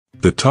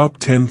The top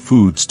 10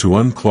 foods to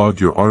unclog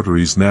your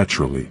arteries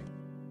naturally.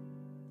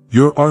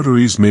 Your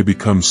arteries may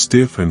become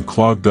stiff and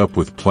clogged up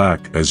with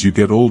plaque as you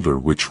get older,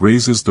 which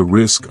raises the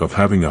risk of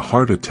having a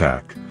heart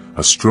attack,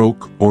 a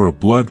stroke, or a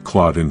blood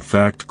clot. In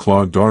fact,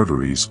 clogged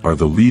arteries are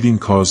the leading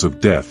cause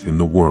of death in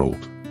the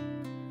world.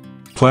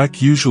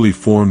 Plaque usually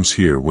forms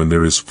here when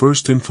there is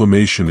first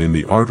inflammation in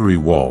the artery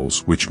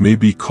walls, which may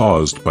be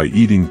caused by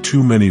eating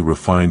too many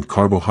refined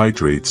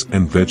carbohydrates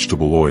and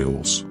vegetable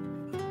oils.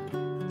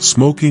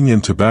 Smoking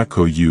and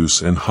tobacco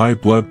use and high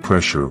blood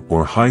pressure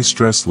or high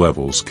stress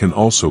levels can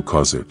also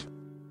cause it.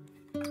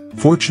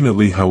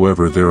 Fortunately,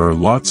 however, there are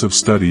lots of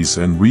studies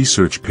and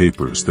research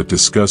papers that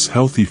discuss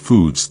healthy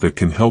foods that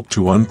can help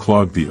to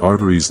unclog the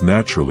arteries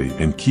naturally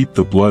and keep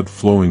the blood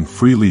flowing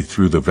freely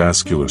through the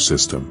vascular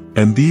system.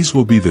 And these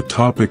will be the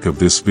topic of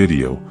this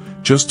video.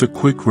 Just a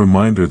quick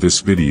reminder,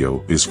 this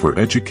video is for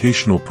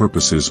educational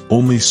purposes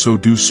only, so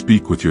do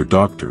speak with your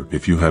doctor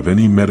if you have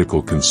any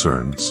medical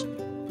concerns.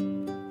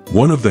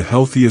 One of the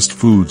healthiest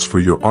foods for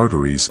your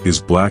arteries is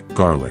black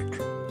garlic.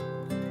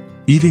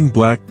 Eating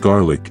black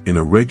garlic in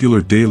a regular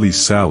daily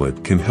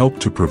salad can help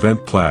to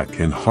prevent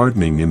plaque and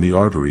hardening in the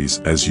arteries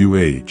as you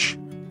age.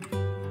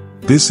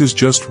 This is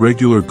just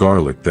regular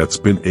garlic that's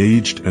been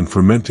aged and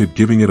fermented,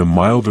 giving it a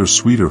milder,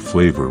 sweeter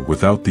flavor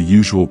without the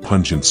usual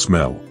pungent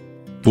smell.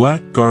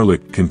 Black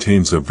garlic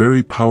contains a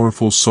very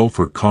powerful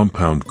sulfur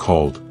compound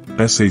called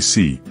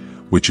SAC,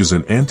 which is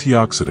an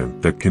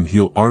antioxidant that can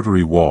heal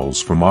artery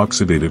walls from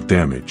oxidative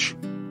damage.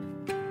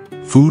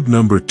 Food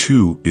number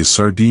 2 is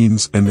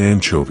sardines and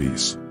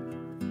anchovies.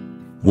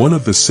 One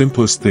of the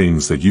simplest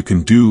things that you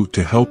can do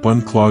to help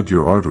unclog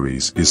your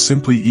arteries is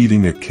simply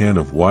eating a can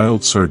of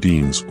wild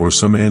sardines or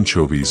some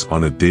anchovies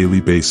on a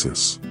daily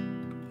basis.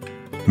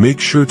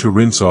 Make sure to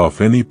rinse off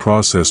any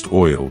processed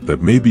oil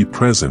that may be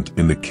present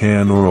in the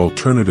can, or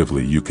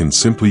alternatively you can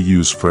simply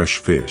use fresh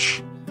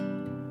fish.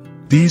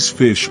 These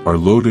fish are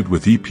loaded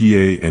with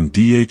EPA and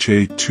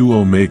DHA2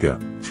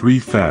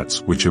 omega-3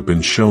 fats, which have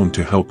been shown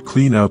to help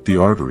clean out the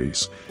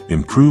arteries,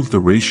 improve the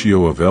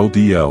ratio of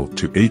LDL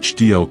to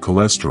HDL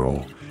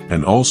cholesterol,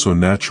 and also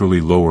naturally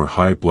lower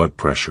high blood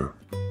pressure.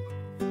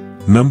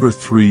 Number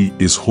 3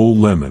 is whole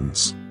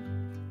lemons.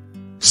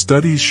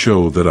 Studies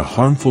show that a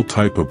harmful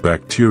type of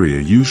bacteria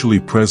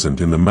usually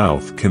present in the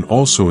mouth can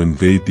also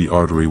invade the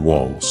artery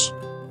walls.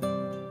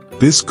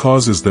 This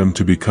causes them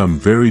to become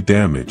very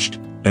damaged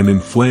and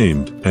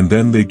inflamed, and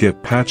then they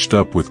get patched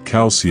up with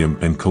calcium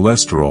and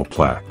cholesterol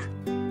plaque.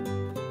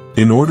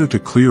 In order to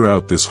clear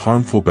out this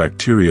harmful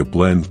bacteria,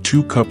 blend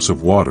 2 cups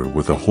of water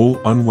with a whole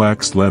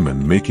unwaxed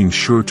lemon, making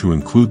sure to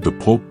include the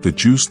pulp, the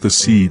juice, the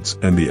seeds,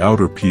 and the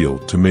outer peel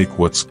to make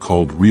what's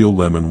called real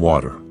lemon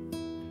water.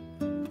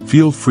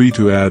 Feel free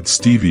to add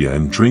stevia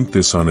and drink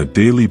this on a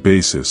daily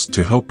basis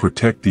to help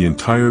protect the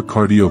entire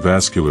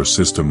cardiovascular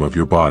system of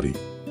your body.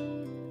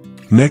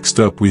 Next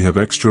up, we have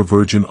extra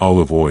virgin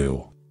olive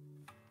oil.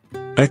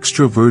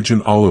 Extra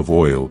virgin olive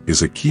oil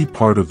is a key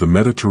part of the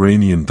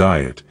Mediterranean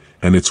diet,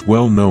 and it's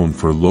well known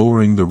for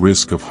lowering the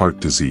risk of heart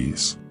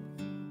disease.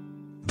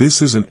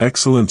 This is an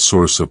excellent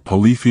source of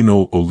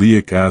polyphenol,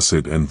 oleic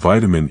acid, and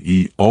vitamin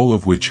E, all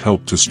of which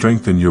help to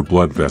strengthen your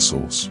blood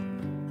vessels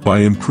by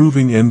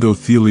improving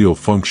endothelial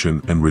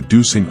function and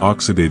reducing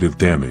oxidative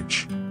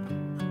damage.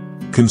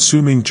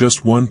 Consuming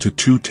just 1 to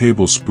 2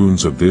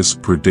 tablespoons of this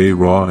per day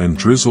raw and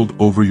drizzled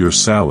over your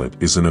salad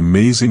is an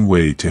amazing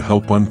way to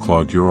help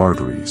unclog your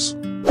arteries.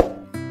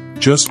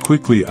 Just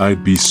quickly,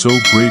 I'd be so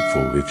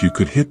grateful if you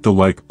could hit the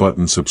like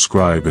button,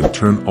 subscribe, and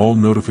turn all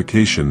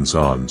notifications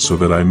on so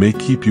that I may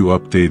keep you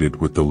updated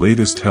with the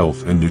latest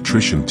health and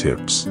nutrition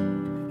tips.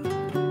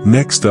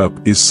 Next up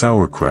is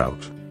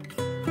sauerkraut.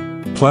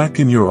 Plaque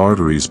in your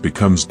arteries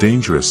becomes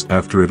dangerous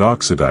after it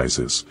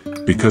oxidizes,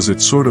 because it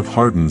sort of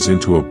hardens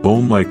into a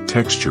bone-like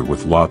texture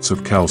with lots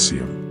of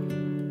calcium.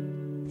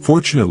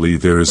 Fortunately,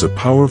 there is a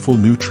powerful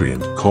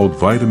nutrient called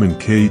vitamin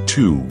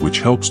K2 which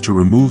helps to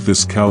remove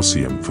this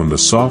calcium from the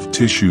soft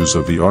tissues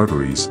of the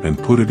arteries and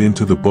put it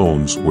into the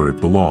bones where it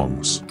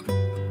belongs.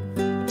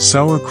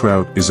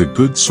 Sauerkraut is a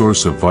good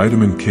source of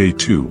vitamin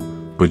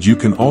K2, but you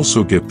can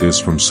also get this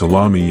from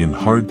salami and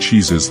hard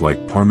cheeses like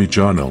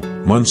Parmigiano,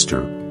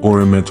 Munster,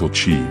 or Emmental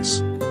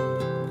cheese.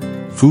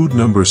 Food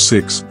number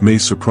 6 may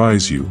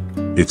surprise you.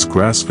 It's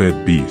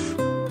grass-fed beef.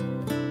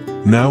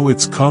 Now,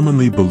 it's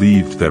commonly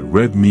believed that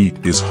red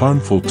meat is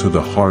harmful to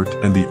the heart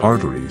and the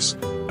arteries,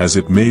 as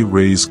it may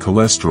raise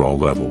cholesterol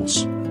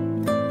levels.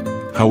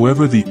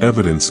 However, the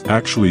evidence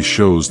actually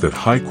shows that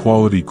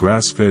high-quality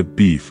grass-fed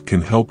beef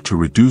can help to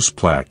reduce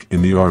plaque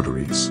in the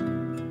arteries.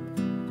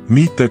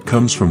 Meat that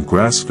comes from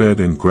grass-fed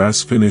and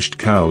grass-finished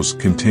cows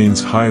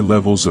contains high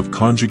levels of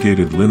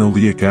conjugated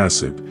linoleic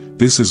acid.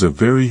 This is a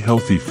very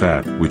healthy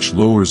fat which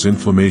lowers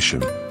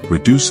inflammation,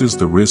 reduces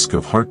the risk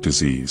of heart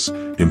disease,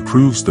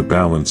 improves the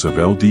balance of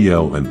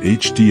LDL and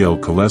HDL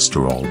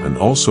cholesterol, and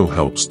also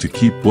helps to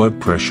keep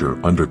blood pressure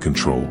under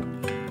control.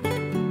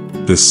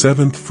 The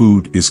 7th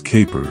food is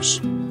capers.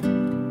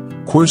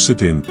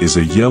 Quercetin is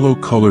a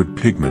yellow-colored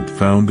pigment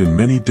found in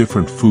many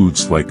different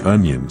foods like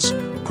onions,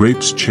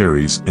 grapes,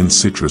 cherries, and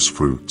citrus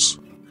fruits.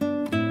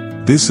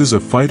 This is a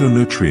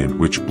phytonutrient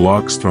which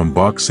blocks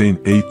thromboxane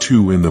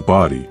A2 in the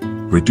body,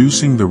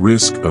 reducing the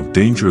risk of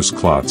dangerous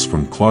clots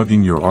from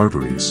clogging your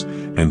arteries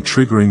and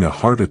triggering a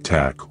heart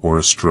attack or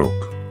a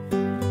stroke.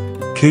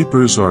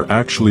 Capers are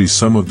actually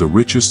some of the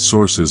richest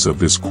sources of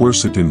this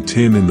quercetin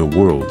tin in the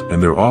world, and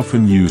they're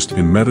often used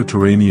in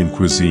Mediterranean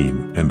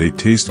cuisine, and they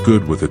taste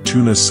good with a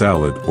tuna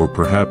salad or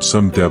perhaps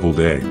some deviled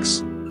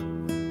eggs.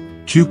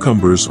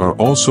 Cucumbers are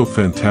also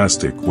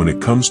fantastic when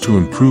it comes to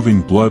improving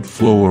blood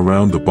flow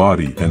around the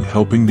body and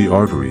helping the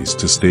arteries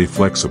to stay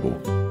flexible.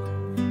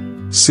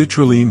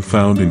 Citrulline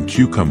found in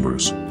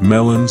cucumbers,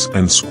 melons,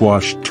 and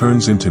squash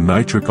turns into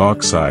nitric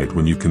oxide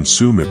when you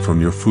consume it from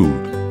your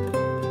food.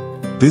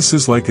 This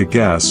is like a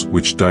gas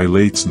which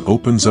dilates and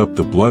opens up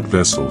the blood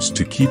vessels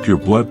to keep your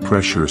blood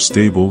pressure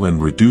stable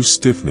and reduce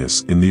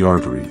stiffness in the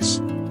arteries.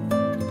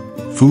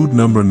 Food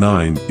number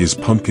 9 is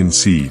pumpkin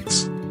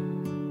seeds.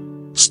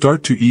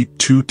 Start to eat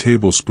 2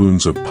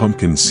 tablespoons of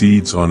pumpkin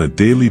seeds on a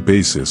daily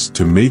basis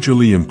to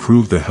majorly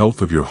improve the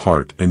health of your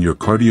heart and your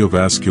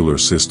cardiovascular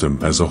system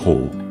as a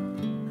whole.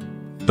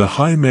 The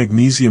high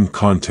magnesium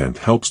content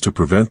helps to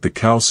prevent the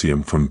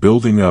calcium from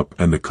building up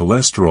and the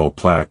cholesterol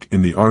plaque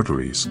in the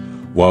arteries,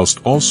 whilst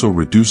also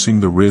reducing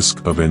the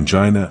risk of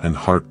angina and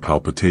heart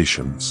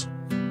palpitations.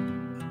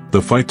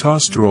 The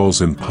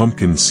phytosterols in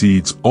pumpkin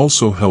seeds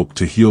also help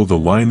to heal the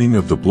lining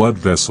of the blood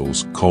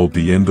vessels called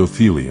the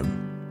endothelium.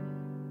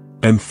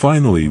 And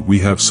finally, we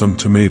have some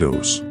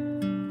tomatoes.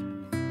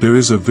 There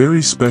is a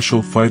very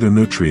special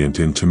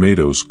phytonutrient in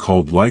tomatoes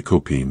called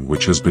lycopene,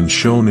 which has been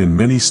shown in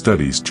many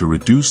studies to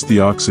reduce the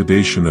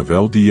oxidation of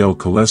LDL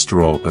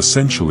cholesterol.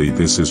 Essentially,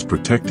 this is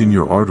protecting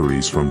your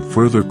arteries from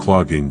further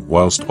clogging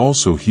whilst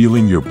also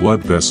healing your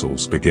blood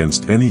vessels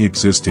against any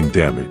existing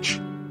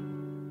damage.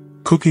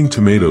 Cooking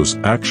tomatoes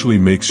actually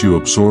makes you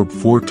absorb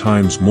 4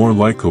 times more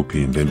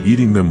lycopene than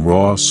eating them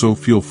raw, so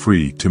feel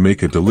free to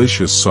make a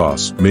delicious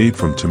sauce made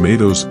from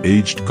tomatoes,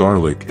 aged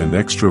garlic, and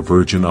extra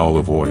virgin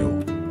olive oil.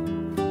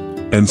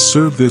 And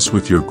serve this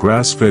with your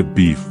grass-fed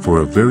beef for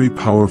a very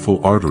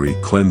powerful artery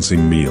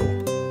cleansing meal.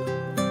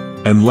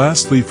 And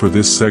lastly, for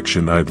this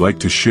section, I'd like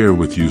to share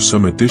with you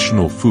some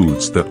additional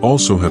foods that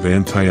also have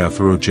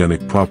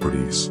anti-atherogenic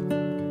properties.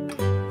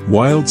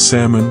 Wild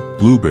salmon,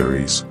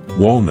 blueberries,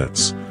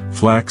 walnuts,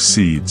 flax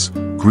seeds,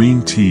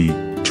 green tea,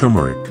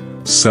 turmeric,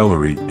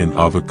 celery, and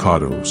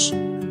avocados.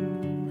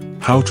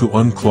 How to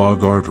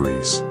unclog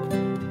arteries.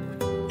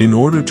 In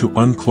order to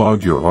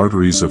unclog your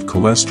arteries of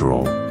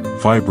cholesterol,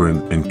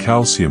 fibrin, and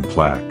calcium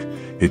plaque,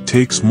 it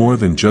takes more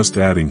than just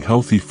adding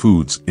healthy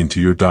foods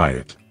into your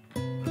diet.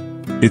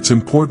 It's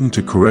important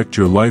to correct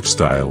your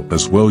lifestyle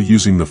as well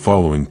using the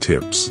following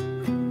tips.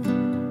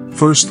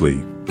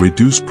 Firstly,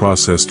 reduce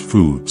processed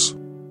foods.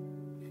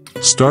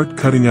 Start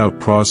cutting out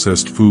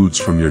processed foods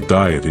from your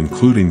diet,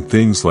 including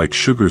things like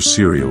sugar,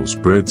 cereals,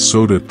 bread,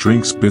 soda,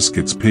 drinks,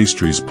 biscuits,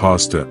 pastries,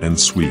 pasta, and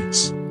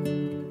sweets.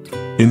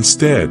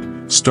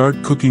 Instead,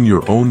 start cooking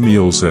your own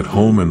meals at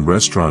home, and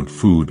restaurant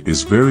food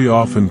is very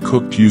often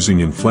cooked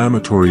using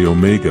inflammatory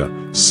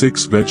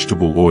omega-6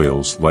 vegetable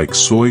oils like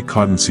soy,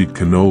 cottonseed,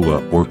 canola,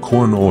 or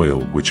corn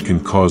oil, which can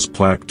cause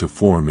plaque to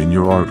form in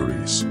your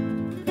arteries.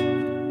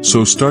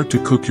 So start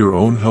to cook your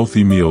own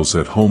healthy meals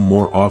at home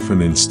more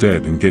often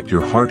instead, and get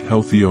your heart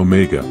healthy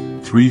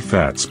omega-3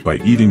 fats by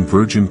eating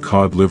virgin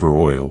cod liver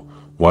oil,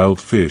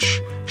 wild fish,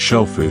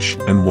 shellfish,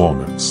 and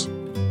walnuts.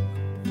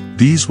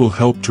 These will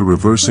help to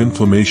reverse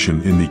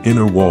inflammation in the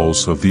inner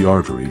walls of the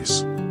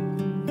arteries.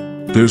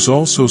 There's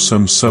also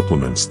some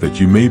supplements that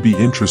you may be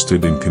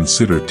interested in.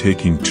 Consider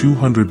taking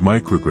 200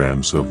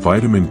 micrograms of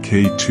vitamin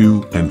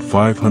K2 and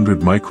 500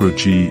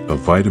 microg of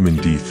vitamin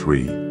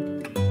D3.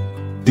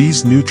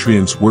 These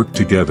nutrients work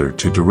together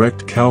to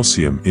direct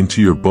calcium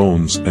into your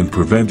bones and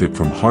prevent it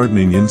from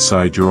hardening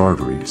inside your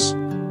arteries.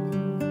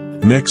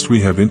 Next,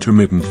 we have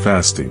intermittent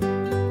fasting.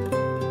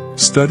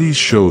 Studies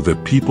show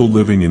that people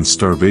living in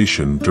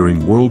starvation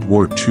during World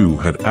War II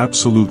had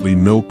absolutely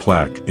no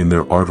plaque in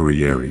their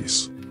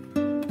arteries.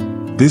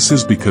 This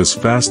is because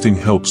fasting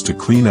helps to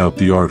clean out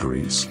the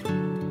arteries.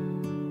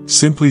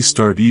 Simply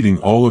start eating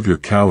all of your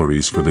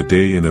calories for the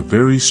day in a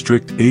very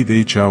strict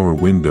 8-hour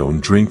window,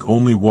 and drink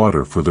only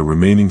water for the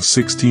remaining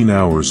 16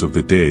 hours of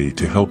the day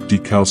to help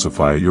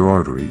decalcify your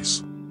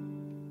arteries.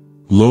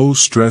 Low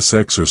stress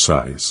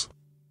exercise.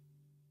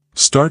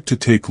 Start to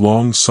take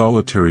long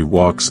solitary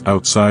walks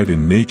outside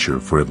in nature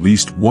for at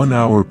least 1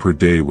 hour per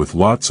day with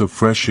lots of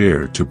fresh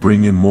air to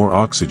bring in more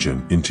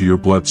oxygen into your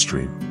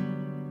bloodstream.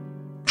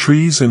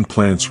 Trees and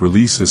plants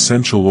release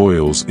essential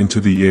oils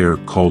into the air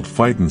called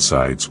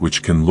phytoncides,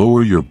 which can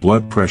lower your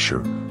blood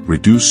pressure,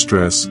 reduce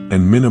stress,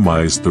 and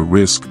minimize the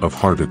risk of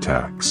heart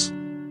attacks.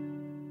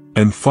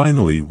 And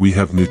finally, we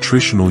have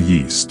nutritional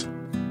yeast.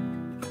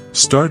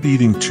 Start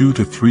eating 2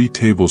 to 3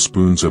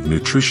 tablespoons of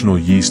nutritional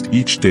yeast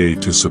each day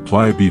to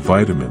supply B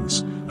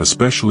vitamins,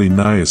 especially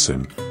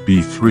niacin,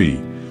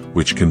 B3,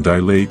 which can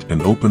dilate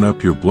and open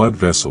up your blood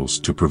vessels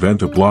to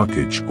prevent a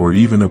blockage or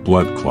even a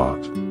blood clot.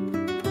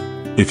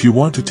 If you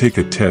want to take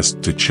a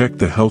test to check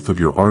the health of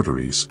your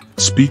arteries,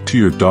 speak to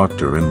your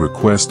doctor and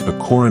request a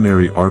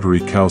coronary artery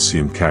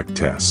calcium CAC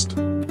test.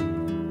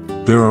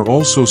 There are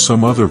also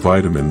some other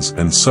vitamins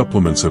and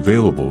supplements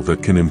available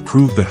that can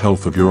improve the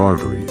health of your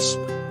arteries.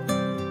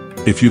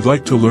 If you'd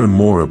like to learn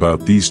more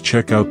about these,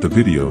 check out the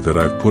video that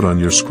I've put on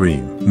your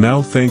screen.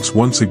 Now thanks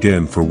once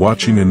again for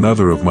watching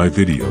another of my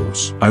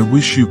videos. I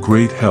wish you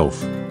great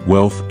health,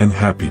 wealth and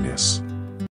happiness.